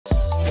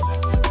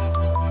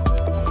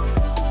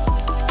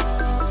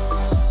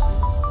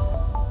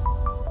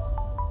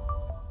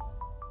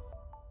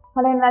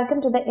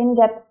welcome to the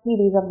in-depth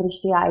series of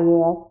Drishti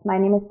IAS. My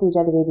name is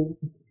Pooja Dwivedi.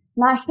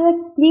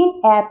 National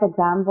Clean Air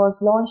Program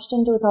was launched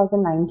in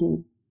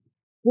 2019.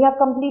 We have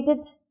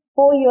completed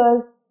 4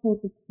 years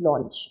since its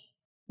launch.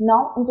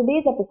 Now, in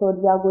today's episode,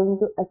 we are going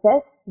to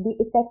assess the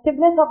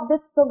effectiveness of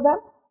this program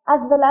as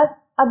well as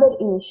other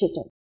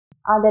initiatives.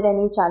 Are there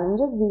any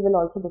challenges? We will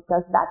also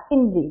discuss that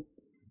in brief.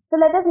 So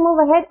let us move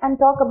ahead and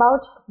talk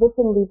about this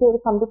in detail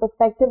from the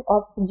perspective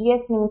of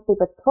GS Mains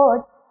Paper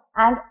 3rd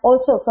and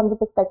also from the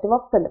perspective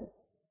of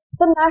prelims.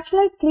 So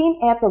National Clean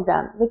Air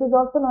Program, which is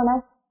also known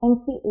as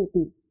NCAP,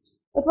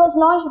 it was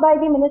launched by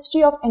the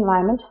Ministry of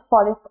Environment,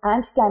 Forest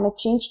and Climate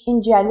Change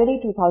in January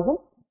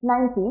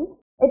 2019.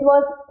 It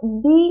was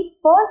the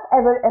first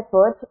ever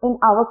effort in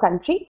our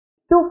country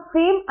to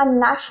frame a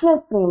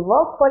national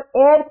framework for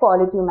air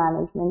quality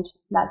management.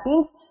 That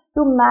means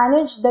to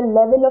manage the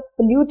level of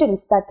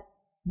pollutants that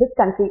this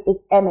country is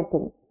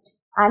emitting.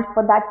 And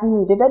for that we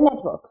needed a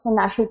network. So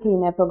National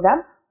Clean Air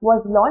Program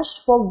was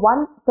launched for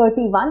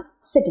 131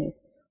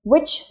 cities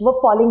which were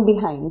falling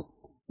behind.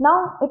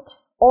 Now it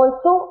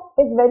also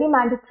is very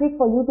mandatory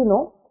for you to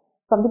know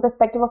from the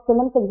perspective of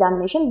prelims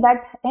examination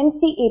that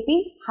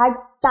NCAP had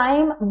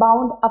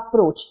time-bound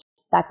approach.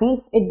 That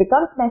means it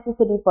becomes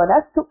necessary for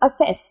us to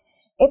assess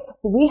if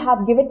we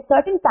have given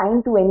certain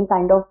time to any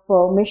kind of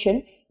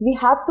mission, we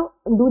have to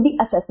do the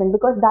assessment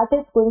because that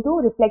is going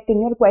to reflect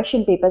in your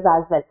question papers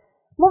as well.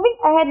 Moving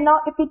ahead now,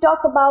 if we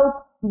talk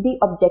about the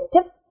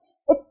objectives,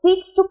 it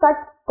seeks to cut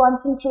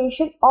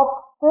concentration of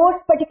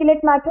coarse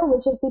particulate matter,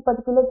 which is the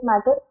particulate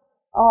matter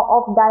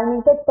of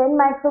diameter 10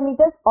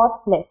 micrometers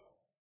or less,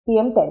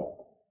 PM10.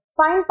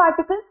 Fine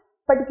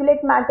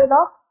particulate matter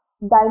of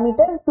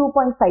diameter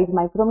 2.5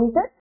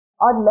 micrometer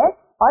or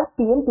less or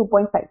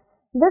PM2.5.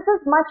 This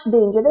is much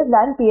dangerous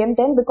than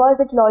PM10 because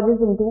it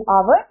lodges into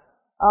our,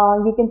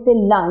 you can say,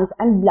 lungs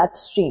and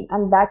bloodstream,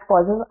 and that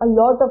causes a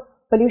lot of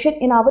pollution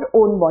in our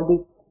own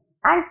body.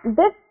 And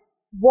this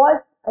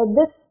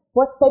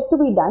was said to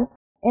be done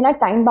in a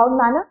time-bound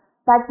manner.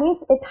 That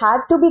means it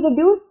had to be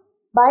reduced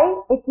by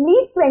at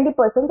least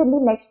 20% in the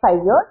next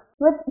 5 years,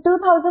 with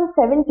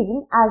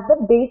 2017 as the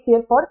base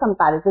year for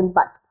comparison,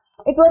 but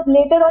it was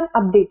later on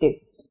updated.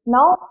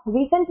 Now,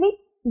 recently,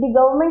 the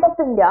Government of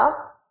India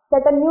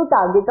set a new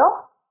target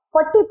of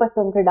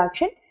 40%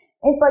 reduction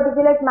in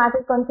particulate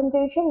matter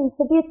concentration in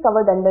cities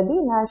covered under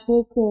the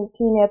National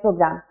Clean Air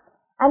Program.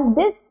 And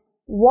this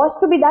was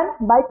to be done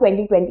by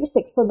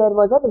 2026. So there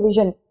was a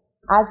revision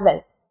as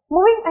well.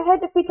 Moving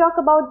ahead, if we talk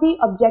about the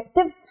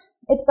objectives,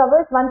 it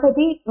covers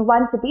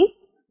 131 cities,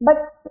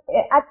 but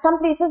at some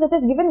places it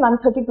is given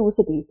 132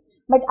 cities.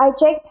 But I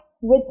checked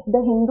with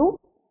the Hindu,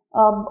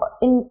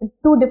 in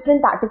 2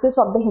 different articles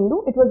of the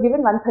Hindu, it was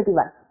given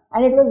 131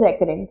 and it was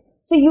recurrent.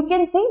 So you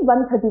can say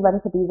 131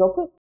 cities,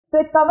 okay. So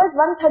it covers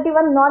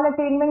 131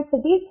 non-attainment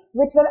cities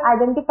which were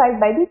identified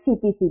by the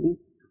CPCB.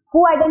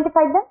 Who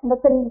identified them? The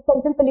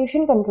Central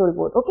Pollution Control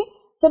Board, okay.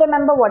 So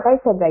remember what I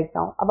said right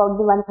now about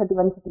the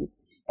 131 cities.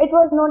 It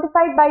was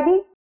notified by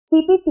the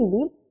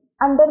CPCB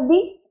under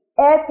the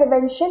Air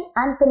Prevention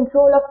and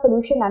Control of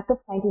Pollution Act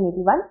of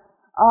 1981.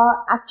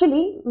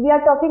 Actually, we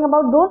are talking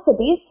about those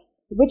cities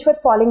which were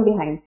falling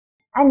behind.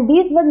 And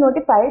these were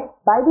notified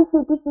by the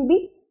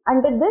CPCB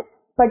under this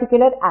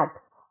particular act.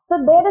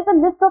 So there is a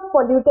list of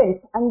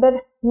pollutants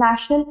under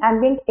National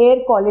Ambient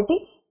Air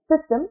Quality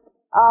System,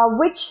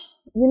 which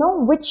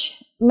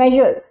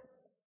measures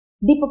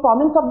the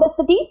performance of the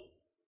cities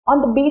on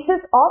the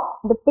basis of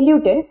the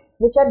pollutants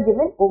which are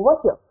given over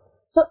here.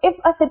 So if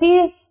a city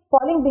is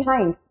falling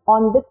behind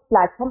on this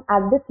platform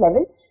at this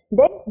level,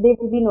 then they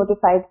will be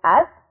notified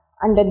as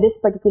under this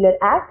particular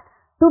act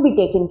to be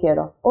taken care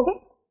of.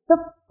 Okay. So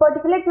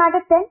particulate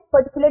matter 10,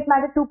 particulate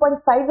matter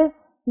 2.5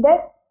 is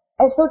there,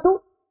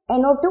 SO2,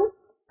 NO2,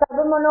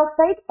 carbon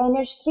monoxide,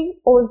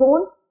 NH3,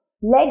 ozone,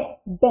 lead,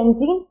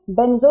 benzene,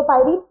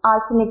 benzopyrene,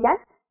 arsenic and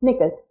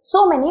nickel.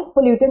 So many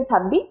pollutants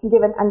have been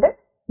given under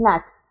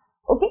NACS.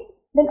 Okay.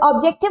 Then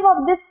objective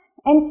of this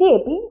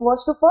NCAP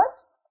was to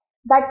first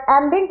that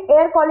ambient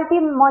air quality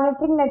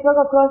monitoring network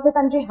across the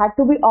country had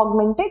to be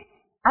augmented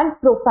and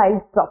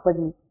profiled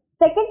properly.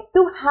 Second,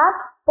 to have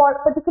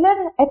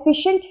particular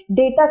efficient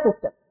data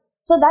system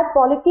so that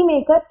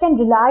policymakers can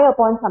rely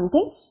upon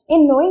something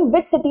in knowing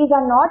which cities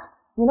are not,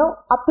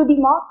 up to the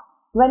mark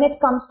when it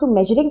comes to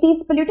measuring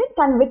these pollutants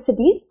and which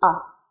cities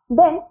are.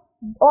 Then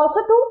also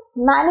to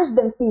manage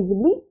them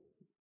feasibly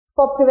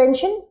for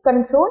prevention,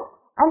 control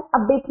and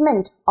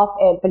abatement of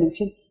air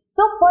pollution.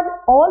 So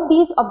for all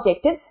these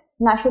objectives,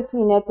 National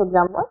Clean Air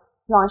Program was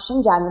launched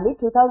in January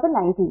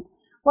 2019.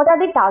 What are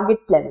the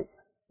target levels?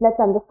 Let's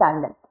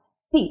understand them.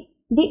 See,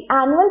 the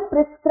annual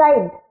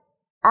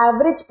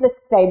average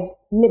prescribed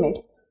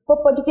limit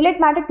for particulate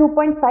matter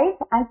 2.5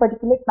 and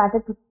particulate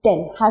matter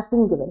 10 has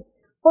been given.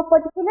 For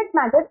particulate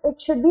matter, it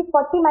should be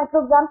 40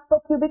 micrograms per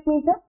cubic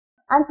meter,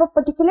 and for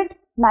particulate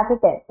matter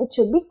 10, it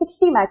should be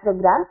 60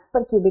 micrograms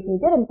per cubic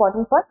meter,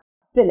 important for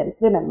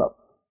prelims, remember.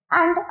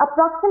 And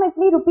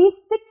approximately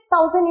rupees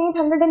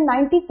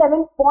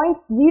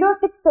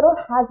 6,897.06 crore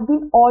has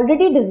been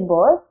already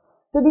disbursed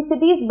to the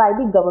cities by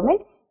the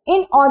government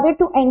in order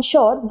to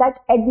ensure that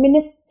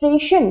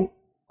administration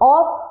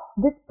of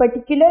this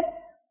particular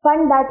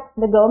fund that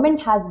the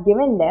government has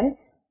given them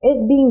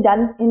is being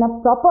done in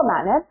a proper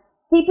manner,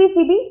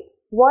 CPCB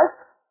was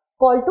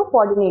called to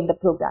coordinate the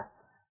program.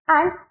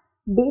 And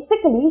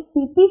basically,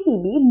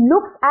 CPCB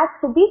looks at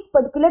cities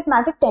particulate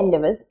matter 10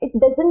 levels. It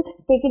doesn't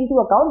take into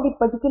account the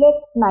particulate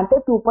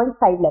matter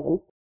 2.5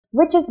 levels,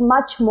 which is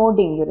much more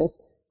dangerous.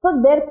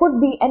 So there could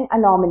be an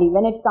anomaly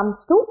when it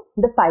comes to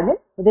the final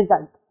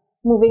result.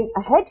 Moving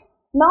ahead,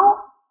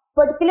 now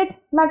particulate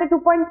matter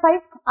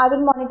 2.5 I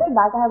will monitor,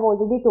 that I have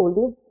already told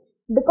you.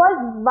 Because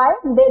why?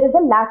 There is a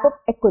lack of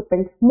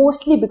equipment,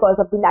 mostly because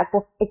of the lack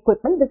of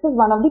equipment. This is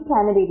one of the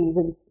primary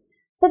reasons.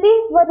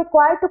 Cities were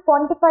required to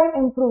quantify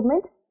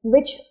improvement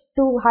which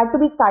had to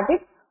be started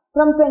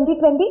from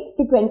 2020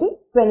 to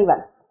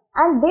 2021,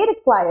 and they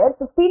require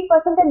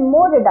 15% and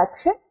more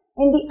reduction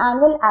in the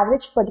annual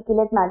average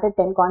particulate matter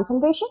 10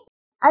 concentration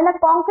and a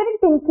concurrent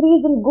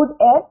increase in good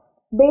air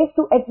base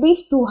to at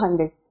least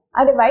 200.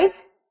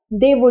 Otherwise,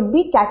 they would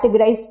be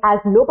categorized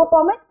as low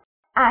performers,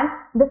 and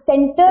the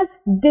center's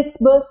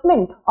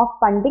disbursement of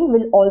funding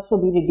will also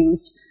be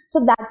reduced. So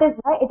that is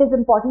why it is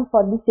important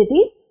for the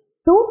cities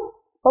to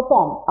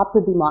perform up to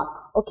the mark.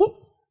 Okay.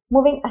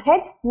 Moving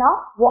ahead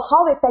now,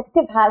 how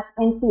effective has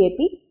NCAP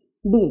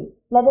been?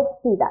 Let us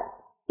see that.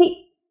 The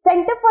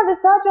Center for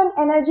Research on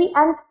Energy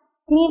and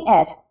Clean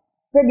Air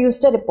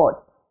produced a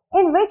report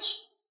in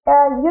which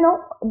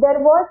there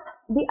was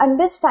the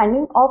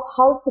understanding of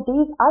how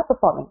cities are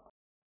performing.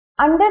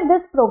 Under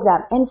this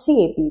program,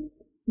 NCAP,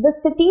 the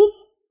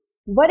cities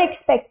were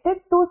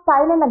expected to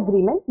sign an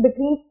agreement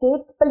between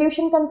State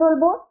Pollution Control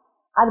Board,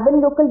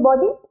 urban local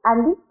bodies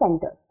and the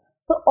centers.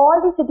 So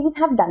all the cities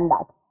have done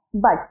that.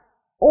 But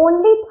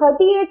only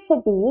 38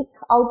 cities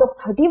out of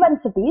 31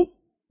 cities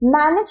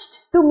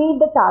managed to meet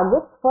the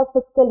targets for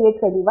fiscal year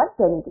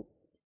 21-22.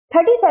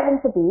 37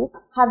 cities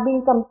have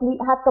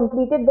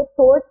completed the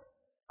source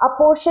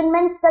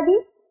apportionment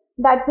studies.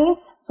 That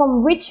means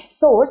from which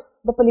source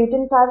the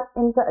pollutants are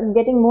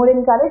getting more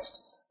encouraged.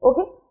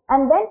 Okay.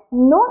 And then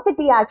no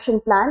city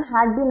action plan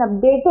had been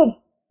updated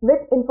with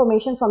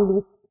information from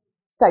these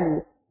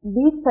studies.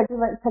 These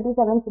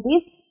 37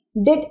 cities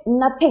did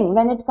nothing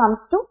when it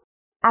comes to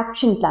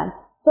action plan.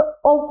 So,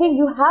 okay,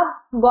 you have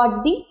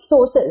got the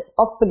sources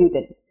of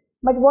pollutants,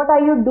 but what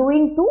are you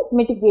doing to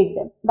mitigate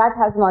them? That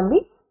has not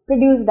been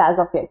produced as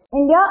of yet.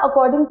 India,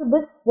 according to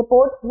this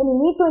report, will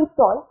need to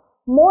install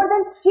more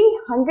than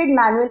 300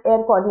 manual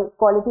air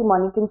quality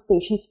monitoring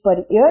stations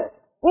per year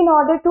in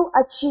order to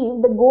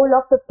achieve the goal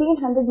of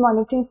 1500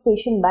 monitoring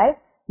stations by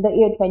the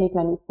year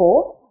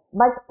 2024.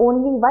 But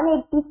only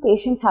 180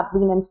 stations have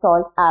been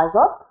installed as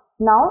of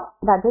now,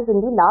 that is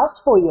in the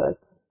last 4 years.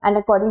 And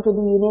according to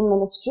the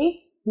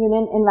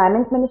Union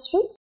Environment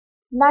Ministry,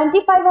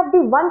 95 of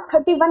the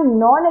 131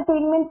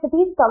 non-attainment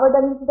cities covered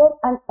under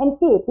an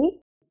NCAP,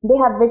 they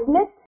have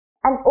witnessed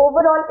an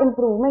overall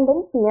improvement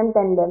in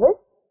PM10 levels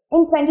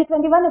in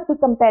 2021 if we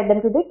compare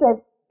them to the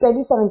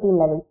 2017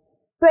 level.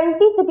 20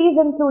 cities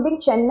including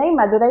Chennai,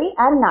 Madurai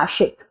and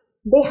Nashik,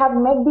 they have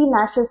met the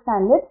national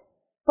standards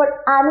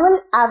for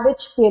annual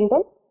average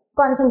PM10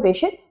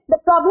 concentration. The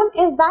problem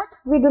is that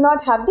we do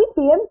not have the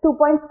PM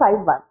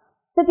 2.51.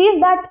 Cities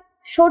that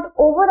showed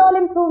overall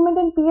improvement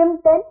in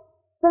PM10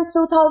 since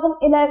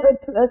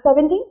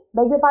 2017,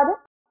 beg your pardon,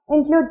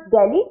 includes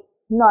Delhi,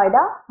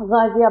 Noida,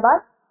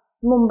 Ghaziabad,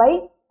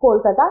 Mumbai,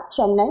 Kolkata,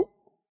 Chennai,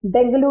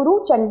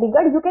 Bengaluru,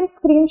 Chandigarh. You can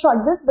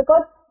screenshot this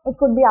because it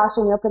could be asked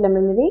in your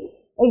preliminary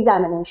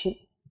examination.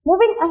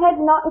 Moving ahead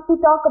now, if we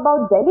talk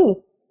about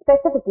Delhi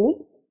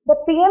specifically, the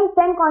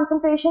PM10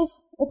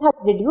 concentrations, it has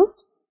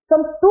reduced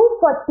from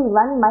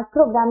 241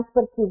 micrograms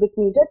per cubic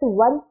meter to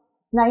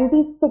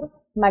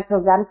 196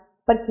 micrograms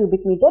per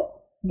cubic meter,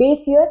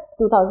 base year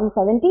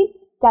 2017,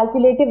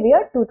 calculative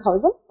year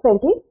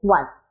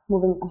 2021.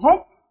 Moving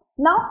ahead,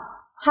 now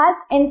has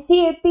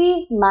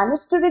NCAP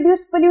managed to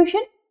reduce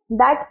pollution?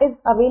 That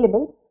is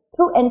available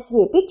through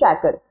NCAP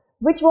Tracker,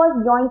 which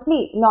was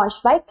jointly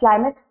launched by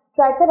Climate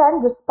Tracker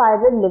and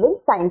Respiral Living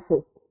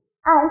Sciences.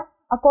 And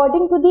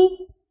according to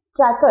the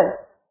tracker,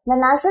 the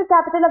national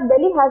capital of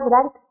Delhi has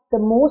ranked the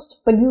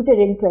most polluted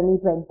in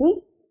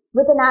 2020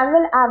 with an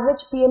annual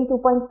average PM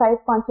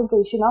 2.5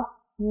 concentration of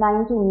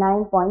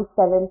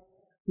 99.71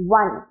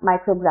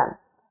 microgram.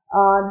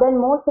 Then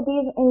most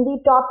cities in the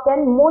top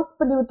 10 most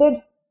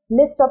polluted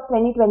list of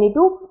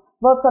 2022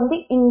 were from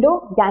the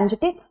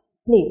Indo-Gangetic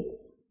plain.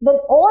 Then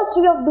all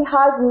three of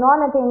Bihar's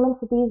non-attainment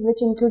cities,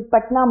 which include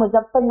Patna,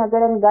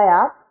 Muzaffarnagar and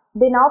Gaya,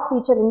 they now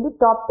feature in the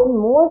top 10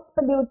 most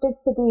polluted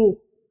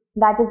cities.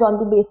 That is on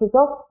the basis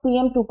of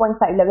PM 2.5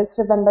 levels.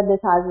 Remember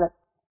this as well.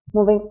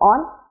 Moving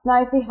on.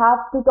 Now, if we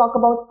have to talk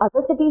about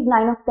other cities,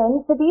 9 of 10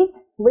 cities,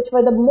 which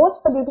were the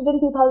most polluted in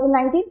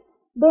 2019,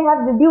 they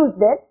have reduced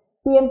their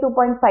PM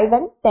 2.5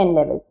 and 10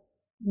 levels.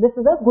 This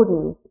is a good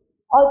news.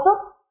 Also,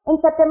 in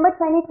September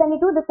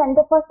 2022, the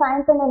Center for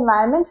Science and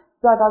Environment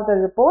brought out a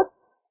report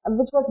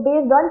which was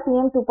based on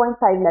PM 2.5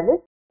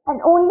 levels,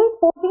 and only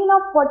 14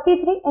 of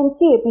 43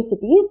 NCAP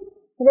cities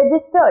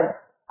registered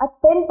a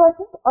 10%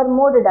 or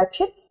more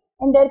reduction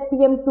in their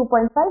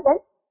PM2.5 and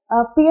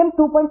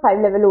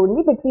PM2.5 level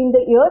only between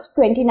the years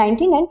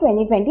 2019 and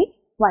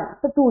 2021.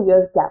 So 2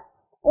 years gap.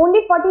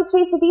 Only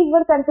 43 cities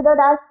were considered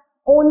as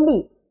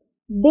only.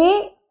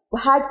 They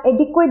had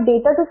adequate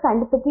data to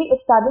scientifically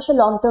establish a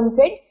long-term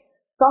trend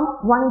from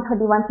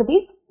 131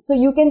 cities. So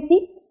you can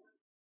see,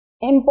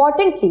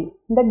 importantly,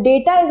 the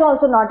data is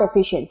also not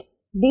efficient.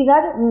 These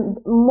are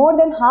more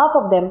than half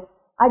of them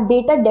are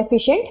data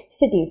deficient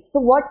cities. So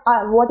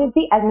what is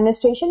the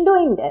administration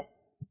doing there?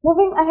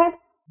 Moving ahead.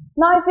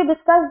 Now if we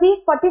discuss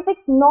the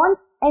 46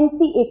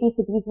 non-NCAP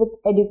cities with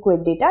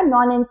adequate data,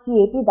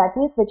 non-NCAP, that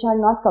means which are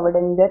not covered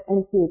under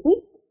NCAP,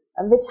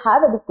 which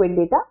have adequate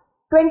data,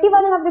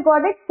 21 have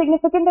recorded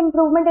significant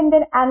improvement in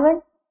their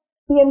annual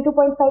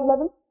PM2.5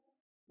 levels.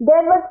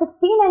 There were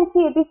 16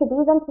 NCAP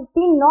cities and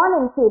 15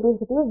 non-NCAP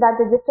cities that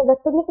registered a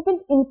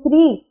significant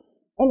increase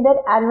in their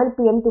annual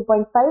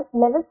PM2.5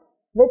 levels,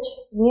 which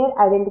near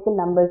identical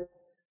numbers.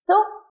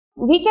 So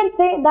we can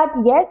say that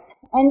yes,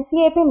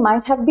 NCAP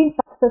might have been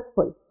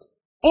successful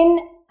in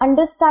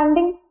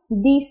understanding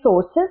the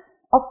sources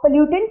of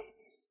pollutants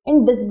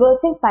in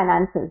disbursing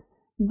finances,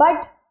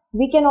 but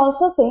we can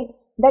also say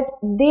that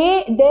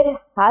there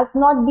has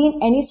not been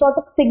any sort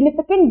of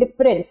significant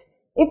difference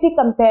if we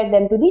compare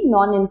them to the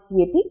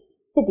non-NCAP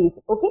cities.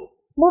 Okay,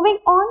 moving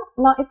on.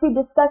 Now if we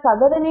discuss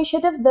other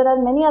initiatives, there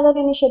are many other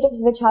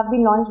initiatives which have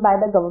been launched by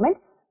the government.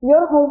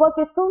 Your homework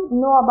is to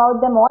know about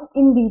them all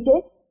in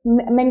detail.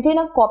 Maintain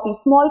a copy,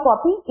 small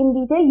copy in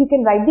detail. You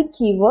can write the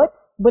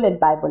keywords bullet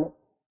by bullet.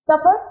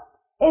 SUFFER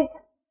is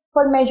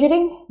for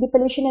measuring the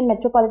pollution in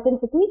metropolitan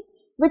cities,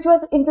 which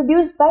was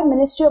introduced by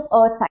Ministry of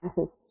Earth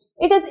Sciences.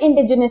 It is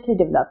indigenously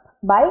developed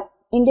by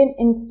Indian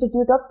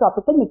Institute of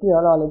Tropical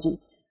Meteorology.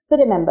 So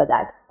remember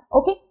that.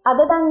 Okay.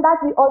 Other than that,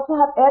 we also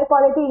have Air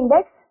Quality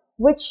Index,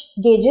 which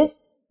gauges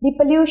the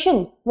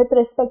pollution with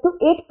respect to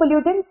 8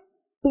 pollutants: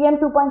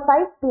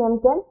 PM2.5,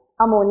 PM10,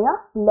 ammonia,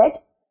 lead,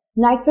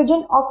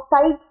 nitrogen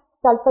oxides,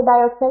 sulfur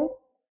dioxide,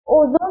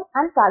 ozone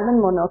and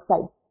carbon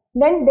monoxide.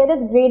 Then there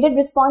is graded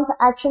response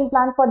action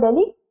plan for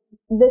Delhi.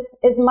 This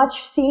is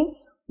much seen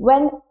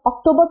when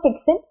October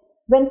kicks in,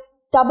 when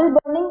stubble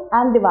burning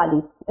and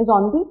Diwali is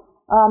on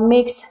the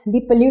makes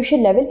the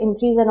pollution level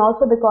increase, and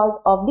also because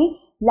of the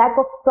lack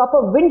of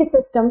proper wind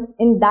system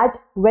in that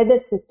weather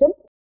system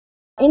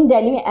in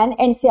Delhi and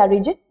NCR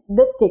region,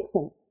 this kicks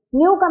in.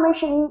 New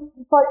commission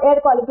for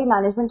air quality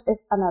management is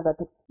another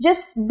thing.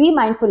 Just be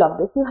mindful of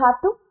this. You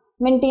have to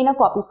maintain a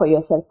copy for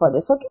yourself for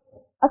this. Okay,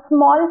 a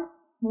small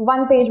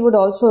 1 page would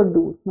also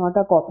do, not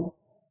a copy.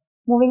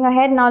 Moving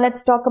ahead, now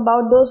let's talk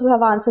about those who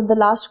have answered the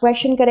last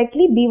question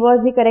correctly. B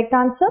was the correct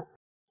answer.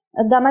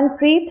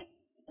 Damanpreet,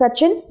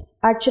 Sachin,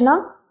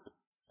 Archana,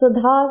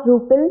 Sudha,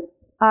 Rupal,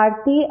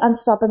 Aarti,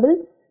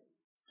 Unstoppable,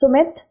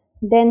 Sumit,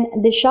 then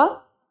Disha,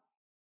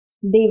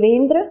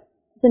 Devendra,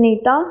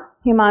 Sunita,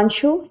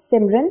 Himanshu,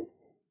 Simran,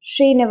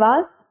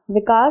 Srinivas,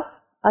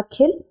 Vikas,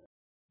 Akhil,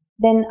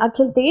 then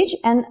Akhil Tej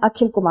and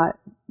Akhil Kumar.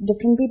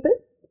 Different people.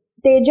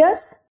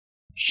 Tejas,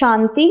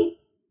 Shanti,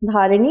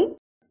 Dharini,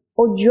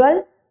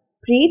 Ujjwal,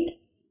 Preet,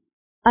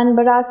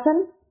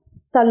 Anbarasan,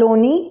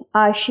 Saloni,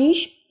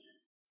 Ashish,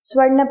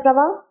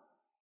 Swarnaprava,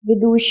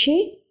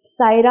 Vidushi,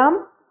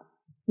 Sairam,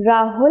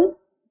 Rahul,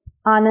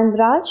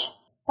 Anandraj.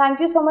 Thank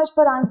you so much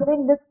for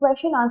answering this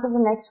question. Answer the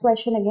next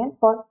question again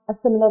for a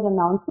similar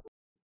announcement.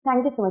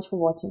 Thank you so much for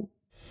watching.